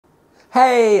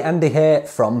Hey, Andy here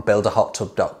from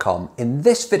builderhottub.com. In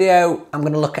this video, I'm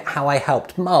going to look at how I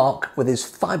helped Mark with his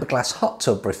fiberglass hot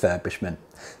tub refurbishment.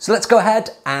 So let's go ahead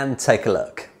and take a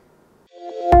look.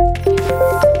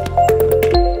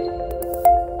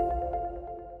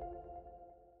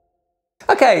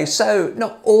 Okay, so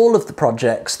not all of the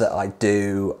projects that I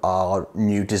do are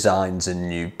new designs and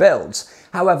new builds.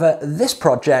 However, this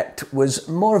project was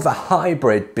more of a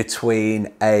hybrid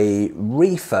between a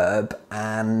refurb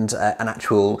and an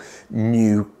actual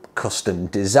new custom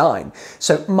design.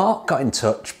 So Mark got in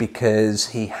touch because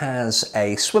he has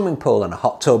a swimming pool and a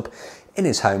hot tub in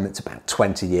his home that's about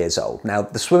 20 years old. Now,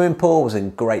 the swimming pool was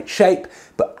in great shape,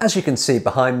 but as you can see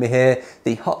behind me here,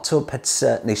 the hot tub had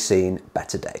certainly seen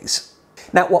better days.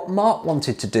 Now, what Mark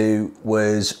wanted to do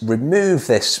was remove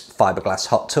this fiberglass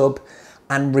hot tub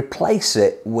and replace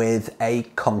it with a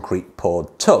concrete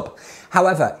poured tub.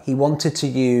 However, he wanted to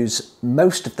use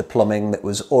most of the plumbing that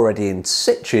was already in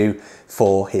situ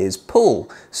for his pool.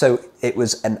 So it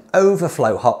was an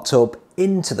overflow hot tub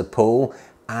into the pool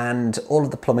and all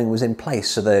of the plumbing was in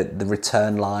place. So the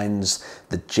return lines,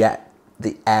 the jet,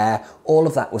 the air, all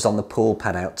of that was on the pool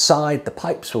pad outside. The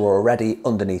pipes were already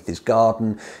underneath his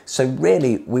garden. So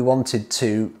really we wanted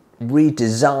to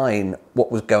redesign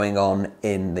what was going on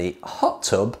in the hot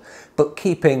tub, but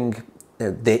keeping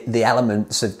the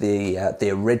elements of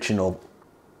the original.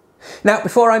 Now,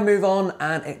 before I move on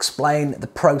and explain the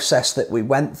process that we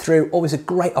went through, always a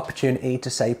great opportunity to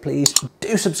say, please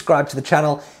do subscribe to the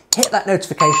channel. Hit that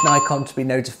notification icon to be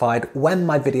notified when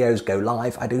my videos go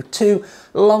live. I do 2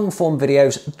 long form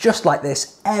videos just like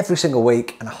this every single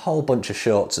week and a whole bunch of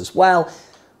shorts as well.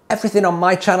 Everything on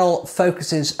my channel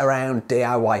focuses around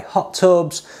DIY hot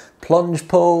tubs, plunge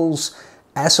pools,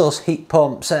 air source heat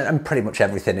pumps, and pretty much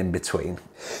everything in between.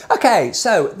 Okay,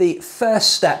 so the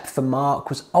first step for Mark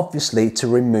was obviously to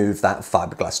remove that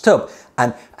fiberglass tub.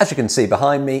 And as you can see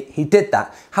behind me, he did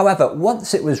that. However,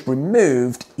 once it was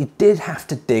removed, he did have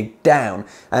to dig down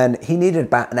and he needed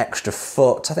about an extra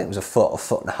foot, I think it was a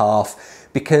foot and a half,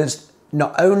 because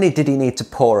not only did he need to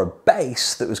pour a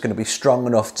base that was going to be strong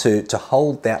enough to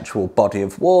hold the actual body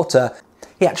of water,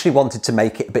 he actually wanted to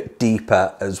make it a bit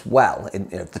deeper as well, in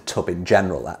the tub in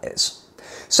general, that is.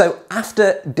 So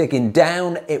after digging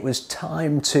down, it was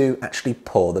time to actually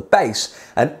pour the base.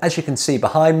 And as you can see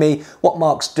behind me, what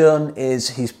Mark's done is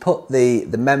he's put the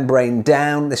membrane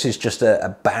down. This is just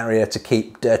a barrier to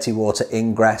keep dirty water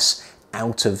ingress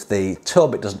out of the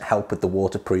tub. It doesn't help with the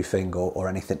waterproofing or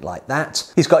anything like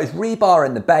that. He's got his rebar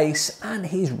in the base and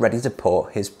he's ready to pour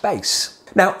his base.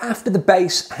 Now, after the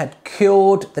base had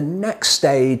cured, the next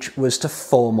stage was to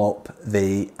form up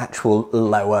the actual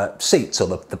lower seats, or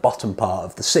the bottom part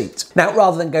of the seat. Now,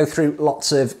 rather than go through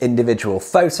lots of individual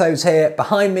photos here,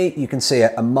 behind me you can see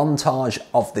a montage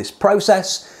of this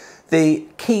process. The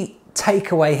key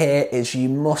takeaway here is you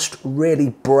must really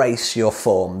brace your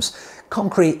forms.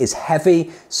 Concrete is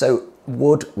heavy, so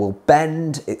wood will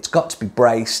bend. It's got to be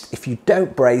braced. If you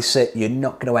don't brace it, you're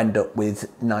not going to end up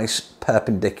with nice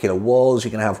perpendicular walls.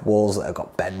 You're going to have walls that have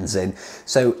got bends in.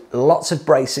 So lots of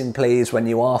bracing, please, when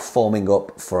you are forming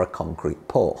up for a concrete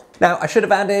pour. Now, I should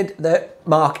have added that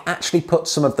Mark actually put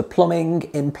some of the plumbing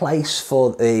in place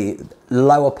for the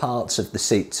lower parts of the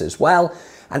seats as well.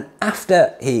 And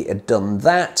after he had done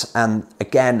that, and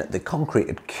again, the concrete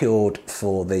had cured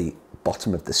for the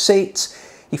bottom of the seats,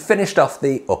 he finished off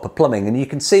the upper plumbing, and you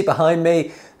can see behind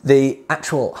me the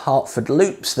actual Hartford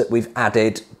loops that we've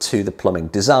added to the plumbing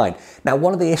design. Now,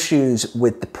 one of the issues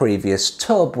with the previous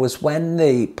tub was when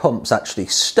the pumps actually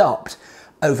stopped,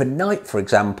 overnight, for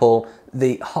example,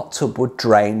 the hot tub would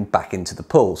drain back into the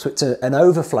pool. So it's an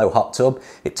overflow hot tub.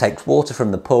 It takes water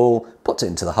from the pool, puts it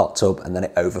into the hot tub, and then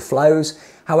it overflows.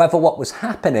 However, what was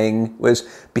happening was,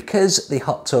 because the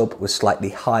hot tub was slightly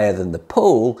higher than the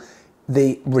pool,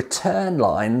 the return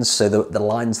lines, so the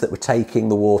lines that were taking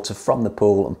the water from the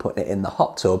pool and putting it in the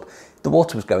hot tub, the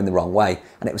water was going the wrong way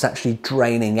and it was actually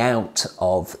draining out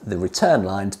of the return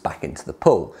lines back into the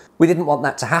pool. We didn't want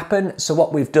that to happen, so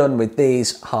what we've done with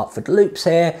these Hartford loops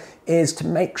here is to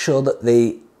make sure that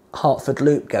the Hartford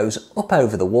loop goes up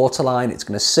over the water line. It's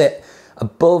going to sit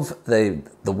above the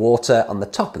water on the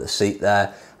top of the seat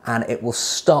there, and it will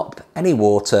stop any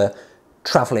water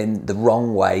travelling the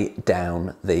wrong way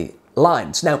down the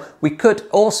lines. Now, we could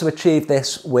also achieve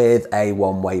this with a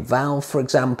one-way valve, for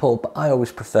example, but I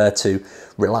always prefer to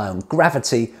rely on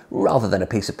gravity rather than a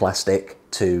piece of plastic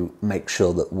to make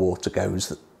sure that water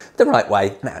goes the right way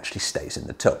and it actually stays in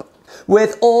the tub.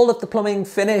 With all of the plumbing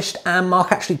finished, and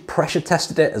Mark actually pressure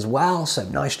tested it as well, so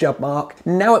nice job, Mark.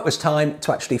 Now it was time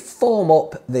to actually form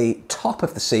up the top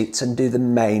of the seats and do the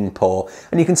main pour.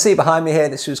 And you can see behind me here,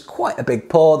 this was quite a big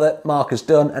pour that Mark has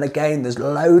done. And again, there's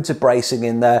loads of bracing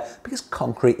in there because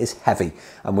concrete is heavy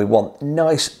and we want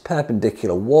nice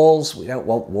perpendicular walls. We don't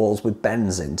want walls with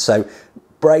bends in. So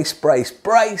brace, brace,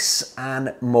 brace,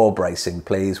 and more bracing,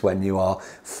 please, when you are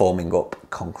forming up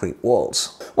concrete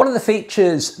walls. One of the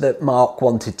features that Mark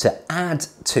wanted to add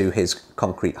to his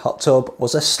concrete hot tub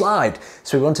was a slide.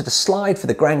 So we wanted a slide for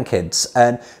the grandkids.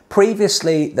 And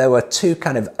previously there were two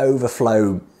kind of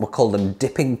overflow, we'll call them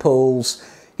dipping pools.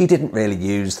 He didn't really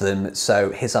use them, so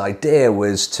his idea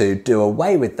was to do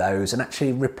away with those and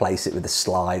actually replace it with a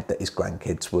slide that his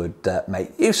grandkids would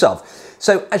make use of.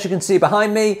 So as you can see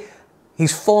behind me,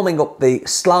 he's forming up the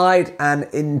slide, and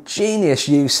ingenious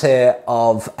use here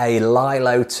of a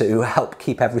lilo to help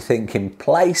keep everything in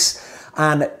place.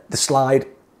 And the slide,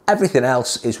 everything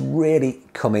else is really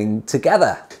coming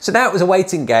together. So now it was a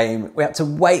waiting game. We had to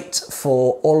wait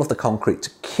for all of the concrete to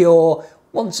cure.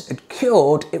 Once it had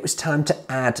cured, it was time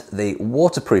to add the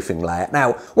waterproofing layer.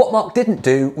 Now, what Mark didn't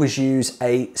do was use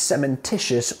a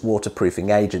cementitious waterproofing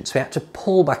agent. So he had to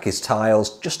pull back his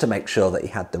tiles just to make sure that he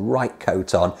had the right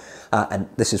coat on. And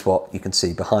this is what you can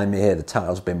see behind me here. The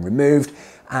tiles have been removed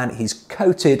and he's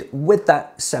coated with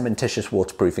that cementitious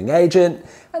waterproofing agent.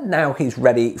 And now he's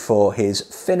ready for his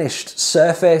finished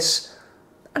surface.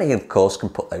 And he, of course, can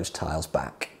put those tiles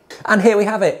back. And here we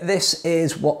have it. This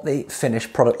is what the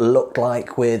finished product looked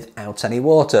like without any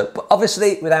water. But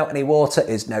obviously without any water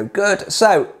is no good.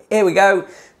 So here we go.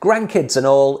 Grandkids and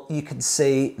all, you can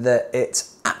see that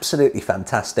it's absolutely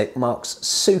fantastic. Mark's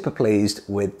super pleased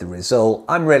with the result.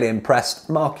 I'm really impressed.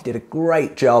 Mark, you did a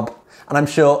great job. And I'm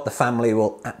sure the family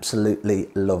will absolutely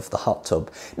love the hot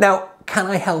tub. Now, can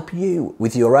I help you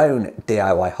with your own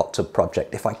DIY hot tub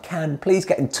project? If I can, please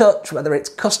get in touch, whether it's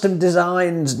custom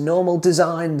designs, normal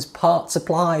designs, part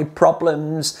supply,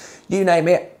 problems, you name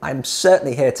it. I'm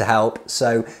certainly here to help,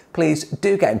 so please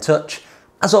do get in touch.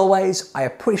 As always, I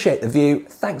appreciate the view.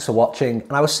 Thanks for watching,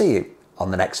 and I will see you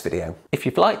on the next video. If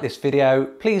you've liked this video,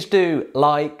 please do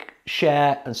like,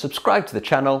 share, and subscribe to the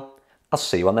channel. I'll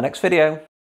see you on the next video.